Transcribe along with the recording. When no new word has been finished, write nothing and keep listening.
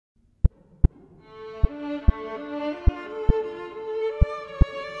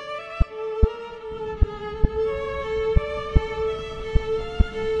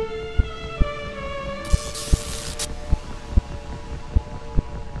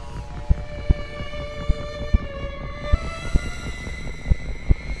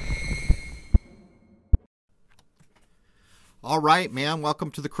All right, man.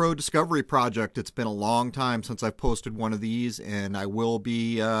 Welcome to the Crrow Discovery Project. It's been a long time since I've posted one of these, and I will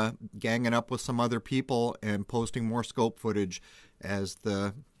be ganging up with some other people and posting more scope footage as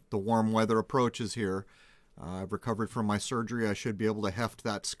the warm weather approaches here. I've recovered from my surgery. I should be able to heft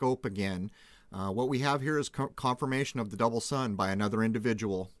that scope again. What we have here is confirmation of the double sun by another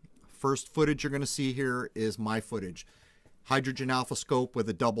individual. First footage you're going to see here is my footage. Hydrogen alpha scope with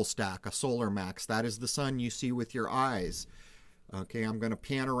a double stack, a solar max. That is the sun you see with your eyes. Okay, I'm going to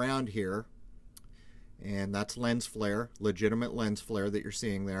pan around here, and that's lens flare, legitimate lens flare that you're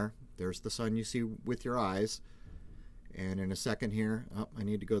seeing there. There's the sun you see with your eyes. And in a second here, oh, I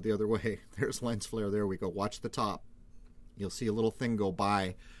need to go the other way. There's lens flare. There we go. Watch the top. You'll see a little thing go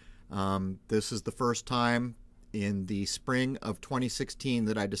by. This is the first time in the spring of 2016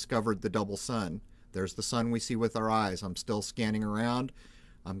 that I discovered the double sun. There's the sun we see with our eyes. I'm still scanning around.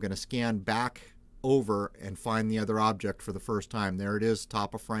 I'm going to scan back over and find the other object for the first time. There it is,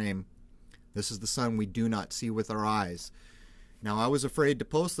 top of frame. This is the sun we do not see with our eyes. Now, I was afraid to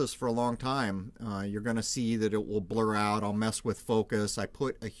post this for a long time. You're going to see that it will blur out. I'll mess with focus. I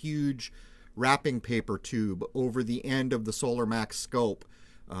put a huge wrapping paper tube over the end of the Solar Max scope.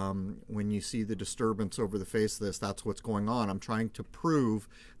 When you see the disturbance over the face of this, that's what's going on. I'm trying to prove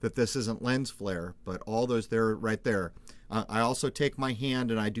that this isn't lens flare, but all those there, right there. I also take my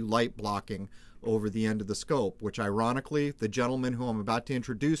hand and I do light blocking over the end of the scope, which ironically, the gentleman who I'm about to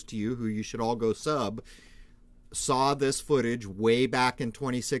introduce to you, who you should all go sub, saw this footage way back in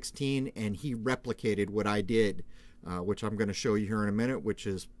 2016, and he replicated what I did, which I'm going to show you here in a minute, which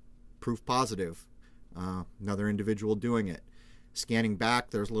is proof positive. Another individual doing it. Scanning back,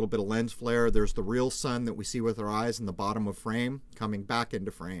 there's a little bit of lens flare. There's the real sun that we see with our eyes in the bottom of frame, coming back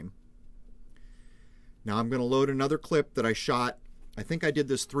into frame. Now I'm going to load another clip that I shot. I think I did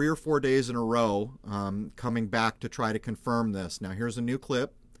this 3 or 4 days in a row, coming back to try to confirm this. Now here's a new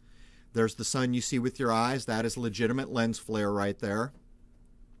clip. There's the sun you see with your eyes. That is legitimate lens flare right there.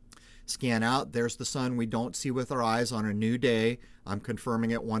 Scan out. There's the sun we don't see with our eyes on a new day. I'm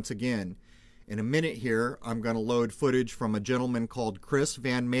confirming it once again. In a minute here, I'm going to load footage from a gentleman called Chris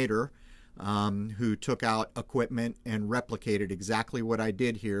Van Mater, who took out equipment and replicated exactly what I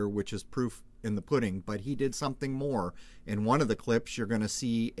did here, which is proof in the pudding, but he did something more. In one of the clips, you're going to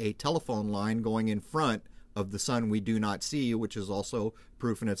see a telephone line going in front of the sun we do not see, which is also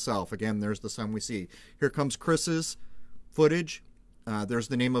proof in itself. Again, there's the sun we see. Here comes Chris's footage. There's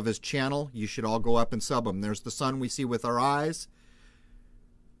the name of his channel. You should all go up and sub him. There's the sun we see with our eyes,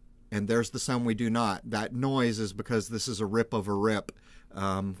 and there's the sun we do not. That noise is because this is a rip of a rip.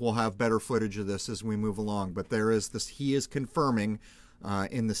 We'll have better footage of this as we move along, but there is this. He is confirming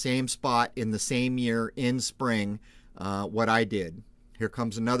in the same spot, in the same year, in spring, what I did. Here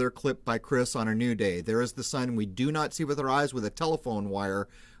comes another clip by Chris on a new day. There is the sun we do not see with our eyes with a telephone wire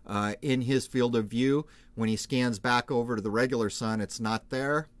in his field of view. When he scans back over to the regular sun, it's not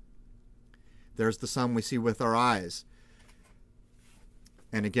there. There's the sun we see with our eyes.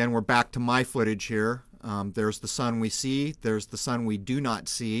 And again, we're back to my footage here. There's the sun we see. There's the sun we do not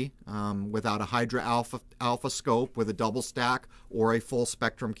see without a Hydra alpha scope with a double stack or a full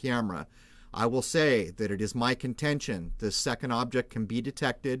spectrum camera. I will say that it is my contention this second object can be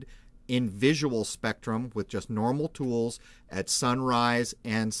detected in visual spectrum with just normal tools at sunrise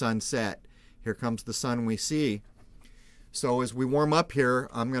and sunset. Here comes the sun we see. So as we warm up here,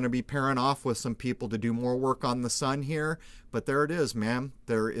 I'm going to be pairing off with some people to do more work on the sun here. But there it is, man.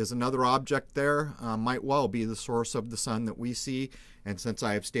 There is another object there. Might well be the source of the sun that we see. And since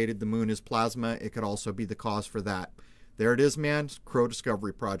I have stated the moon is plasma, it could also be the cause for that. There it is, man. Crrow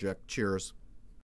Discovery Project. Cheers.